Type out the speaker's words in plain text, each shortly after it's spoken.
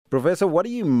Professor, what do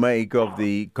you make of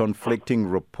the conflicting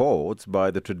reports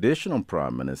by the traditional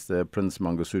Prime Minister, Prince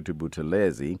Mangosuthu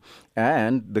Buthelezi,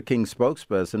 and the King's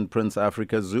spokesperson, Prince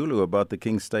Africa Zulu, about the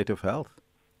King's state of health?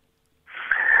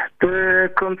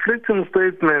 The conflicting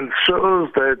statement shows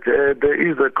that there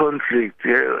is a conflict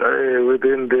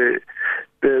within the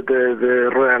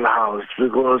royal house,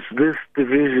 because this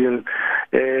division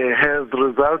has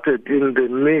resulted in the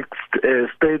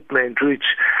mixed statement, which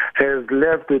has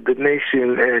left the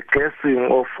nation guessing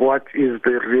of what is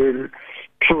the real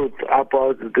truth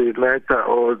about the matter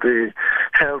or the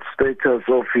health status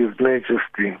of His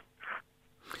Majesty.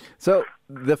 So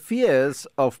the fears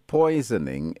of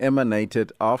poisoning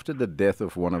emanated after the death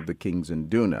of one of the King's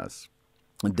Indunas,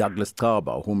 Douglas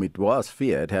Xaba, whom it was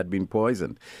feared had been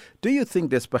poisoned. Do you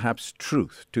think there's perhaps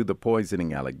truth to the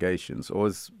poisoning allegations, or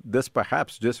is this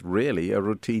perhaps just really a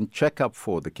routine checkup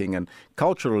for the King? And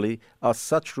culturally, are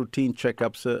such routine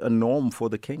checkups a norm for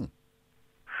the King?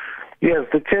 Yes,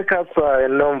 the checkups are a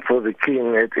norm for the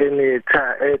King at any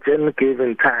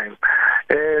given time.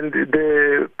 And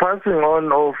the passing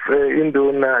on of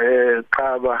Induna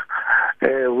Xaba,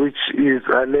 which is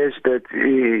alleged that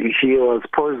he was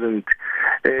poisoned,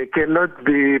 cannot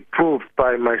be proved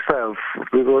by myself,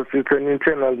 because it's an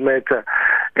internal matter,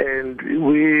 and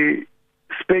we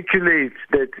speculate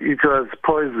that it was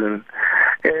poison.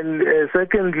 And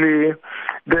secondly,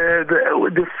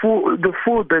 the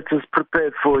food that is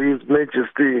prepared for His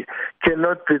Majesty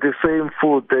cannot be the same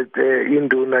food that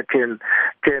Induna can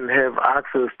have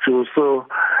access to. So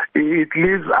it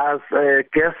leaves us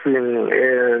guessing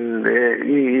in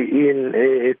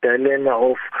a dilemma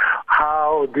of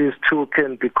how these two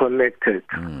can be connected.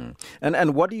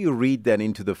 And what do you read then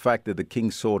into the fact that the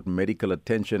King sought medical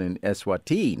attention in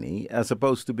eSwatini as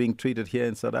opposed to being treated here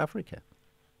in South Africa?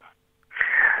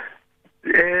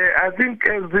 I think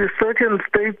the second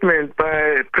statement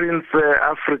by Prince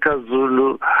Africa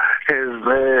Zulu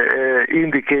has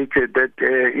indicated that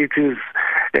it is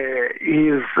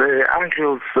his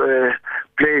uncle's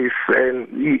place, and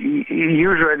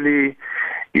usually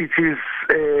it is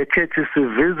a courtesy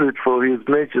visit for His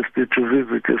Majesty to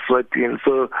visit eSwatini.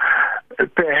 So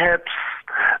perhaps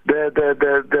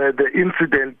the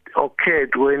incident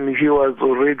occurred when he was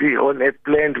already on a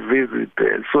planned visit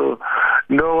there. So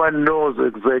no one knows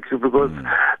exactly, because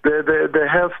the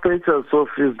health status of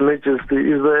His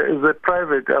Majesty is a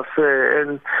private affair,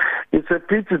 and it's a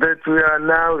pity that we are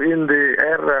now in the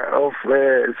era of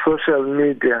social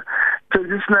media.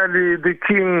 Traditionally, the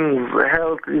King's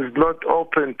health is not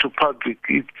open to public.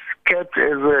 It's kept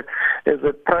as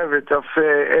a private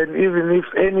affair, and even if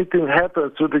anything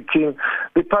happens to the King,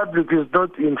 the public is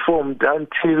not informed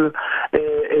until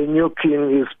a new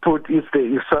King is put, if there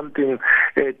is something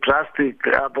drastic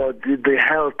about the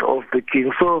health of the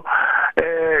King. So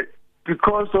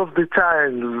because of the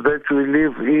times that we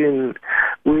live in,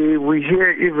 we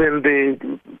hear even the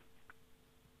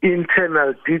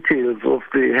internal details of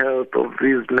the health of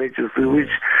His Majesty, which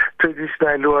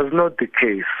traditionally was not the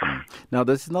case. Now,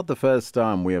 this is not the first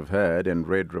time we have heard and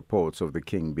read reports of the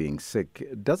King being sick.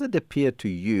 Does it appear to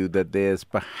you that there's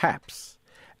perhaps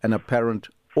an apparent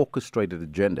orchestrated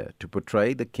agenda to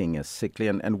portray the King as sickly,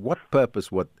 and what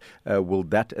purpose will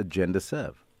that agenda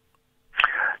serve?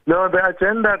 No, the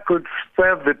agenda could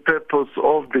serve the purpose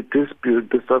of the dispute,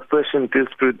 the succession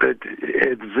dispute that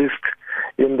exists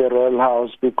in the royal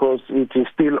house, because it is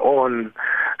still on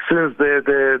since the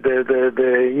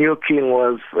new King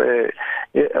was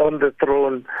on the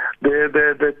throne.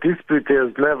 The dispute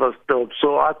has never stopped.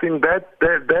 So I think that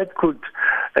could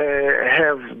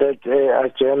have that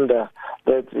agenda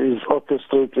that is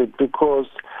orchestrated because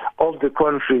of the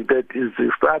conflict that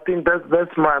exists. I think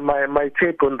that's my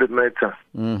take on the matter.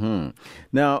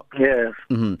 Now, yes.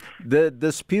 The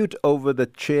dispute over the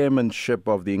chairmanship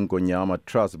of the Ingonyama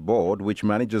Trust Board, which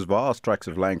manages vast tracts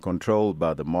of land controlled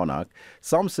by the monarch,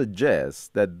 some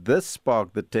suggest that this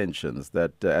sparked the tensions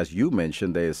that, as you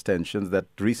mentioned, there's tensions that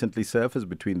recently surfaced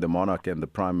between the monarch and the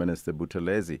Prime Minister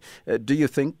Buthelezi. Do you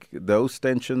think those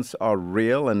tensions are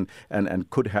real and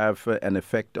could have an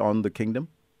effect on the kingdom?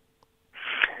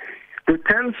 The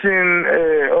tension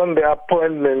on the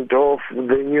appointment of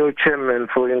the new chairman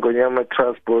for Ingonyama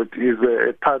Trust Board is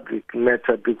a public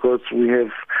matter, because we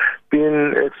have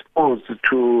been exposed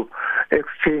to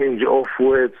exchange of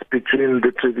words between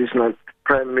the traditional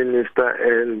Prime Minister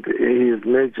and His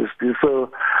Majesty.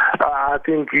 So I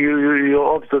think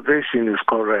your observation is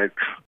correct.